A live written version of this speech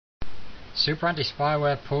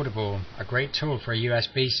SUPERAntiSpyware Portable, a great tool for a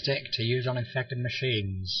USB stick to use on infected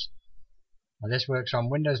machines. Now this works on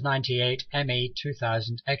Windows 98, ME,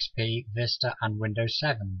 2000, XP, Vista and Windows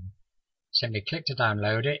 7. Simply click to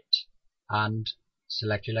download it and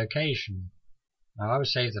select your location. Now I will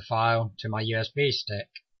save the file to my USB stick,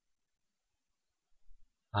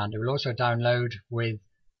 and it will also download with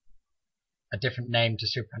a different name to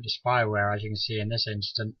SUPERAntiSpyware, as you can see in this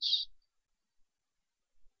instance.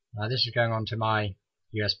 Now this is going onto my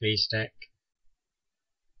USB stick,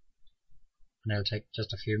 and it'll take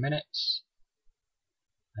just a few minutes.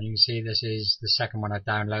 And you can see this is the second one I've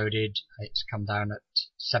downloaded. It's come down at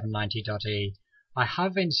 790.e. I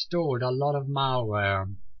have installed a lot of malware,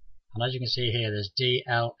 and as you can see here, there's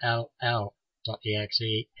dll.exe,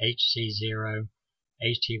 hc0,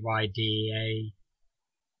 htydea.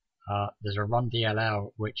 There's a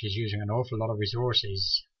rundll, which is using an awful lot of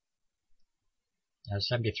resources.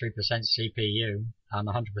 73% CPU and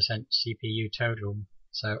 100% CPU total,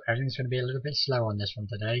 so everything's going to be a little bit slow on this one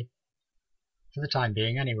today, for the time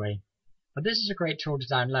being anyway. But this is a great tool to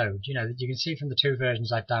download. You can see from the two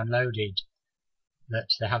versions I've downloaded that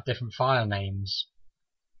they have different file names,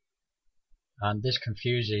 and this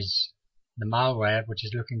confuses the malware, which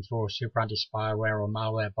is looking for SUPERAntiSpyware or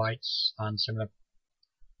Malwarebytes and similar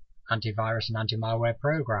antivirus and anti-malware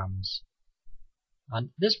programs.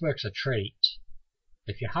 And this works a treat.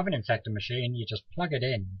 If you have an infected machine, you just plug it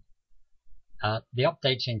in. The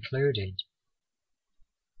update's included,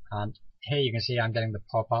 and here you can see I'm getting the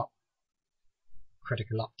pop-up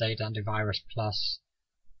critical update antivirus plus.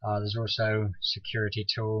 There's also security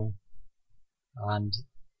tool, and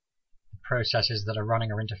the processes that are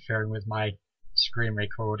running are interfering with my screen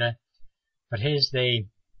recorder. But here's the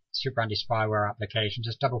SUPERAntiSpyware application.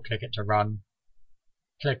 Just double click it to run,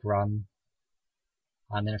 click run,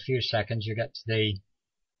 and in a few seconds you get to the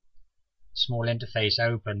small interface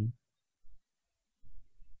open,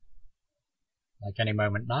 like any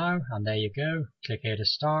moment now, and there you go. Click here to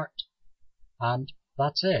start, and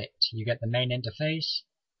that's it. You get the main interface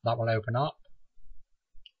that will open up,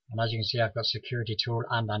 and as you can see, I've got security tool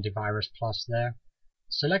and antivirus plus there.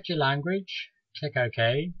 Select your language, click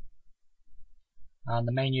OK, and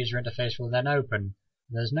the main user interface will then open.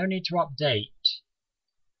 There's no need to update.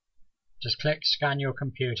 Just click scan your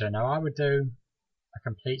computer. Now I would do a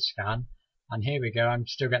complete scan, and here we go. I'm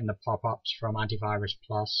still getting the pop-ups from Antivirus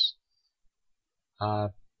Plus,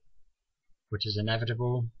 which is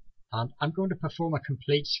inevitable, and I'm going to perform a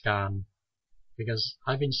complete scan because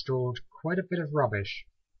I've installed quite a bit of rubbish,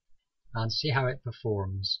 and see how it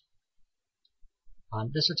performs.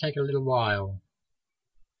 And this will take a little while.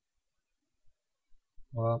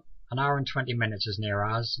 Well, an hour and 20 minutes is near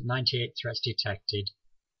as. 98 threats detected.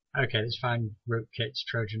 Okay, this found rootkits,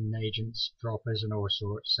 Trojan agents, droppers and all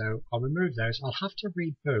sorts, so I'll remove those. I'll have to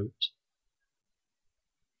reboot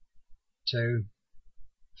to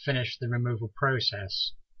finish the removal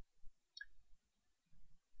process.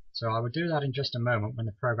 So I will do that in just a moment when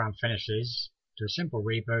the program finishes. Do a simple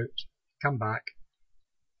reboot, come back,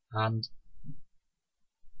 and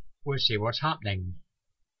we'll see what's happening.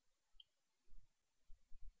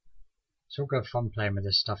 It's all good fun playing with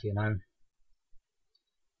this stuff, you know.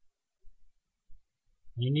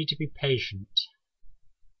 You need to be patient.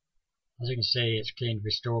 As you can see, it's cleaned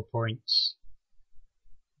restore points,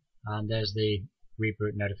 and there's the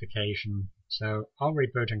reboot notification. So I'll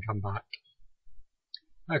reboot and come back.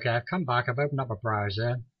 Okay, I've come back, I've opened up a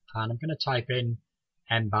browser, and I'm going to type in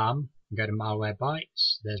mbam and go to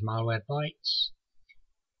Malwarebytes. There's Malwarebytes.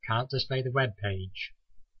 Cannot display the web page,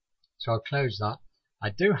 so I'll close that. I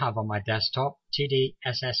do have on my desktop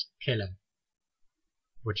TDSS killer,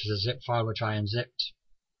 which is a zip file which I unzipped.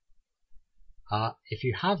 If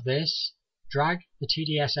you have this, drag the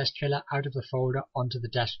TDSS killer out of the folder onto the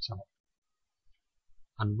desktop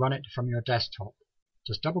and run it from your desktop.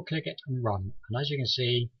 Just double click it and run, and as you can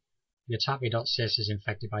see, the attackme.sys is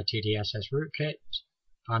infected by TDSS rootkit,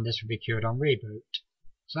 and this will be cured on reboot.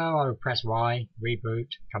 So I will press Y, reboot,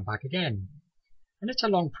 come back again. And it's a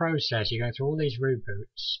long process. You're going through all these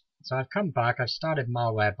reboots. So I've come back, I've started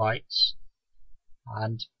Malwarebytes,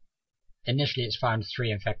 and initially it's found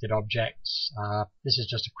 3 infected objects. This is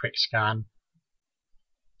just a quick scan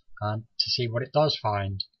to see what it does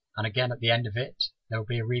find. And again, at the end of it, there will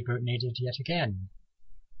be a reboot needed yet again.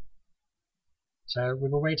 So we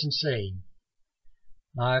will wait and see.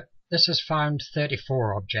 Now, this has found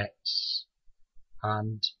 34 objects.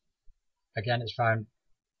 And again, it's found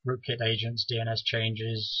rootkit agents, DNS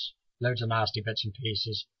changes, loads of nasty bits and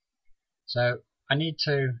pieces. So I need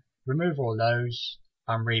to remove all those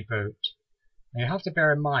and reboot. Now you have to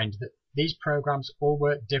bear in mind that these programs all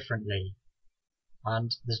work differently.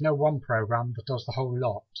 and there's no one program that does the whole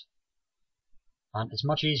lot. And it's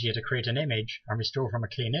much easier to create an image and restore from a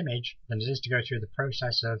clean image than it is to go through the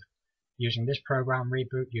process of using this program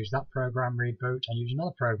reboot, use that program reboot, and use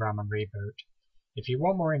another program and reboot. If you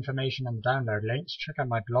want more information on the download links, check out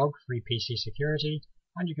my blog, Free PC Security,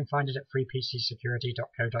 and you can find it at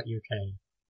freepcsecurity.co.uk.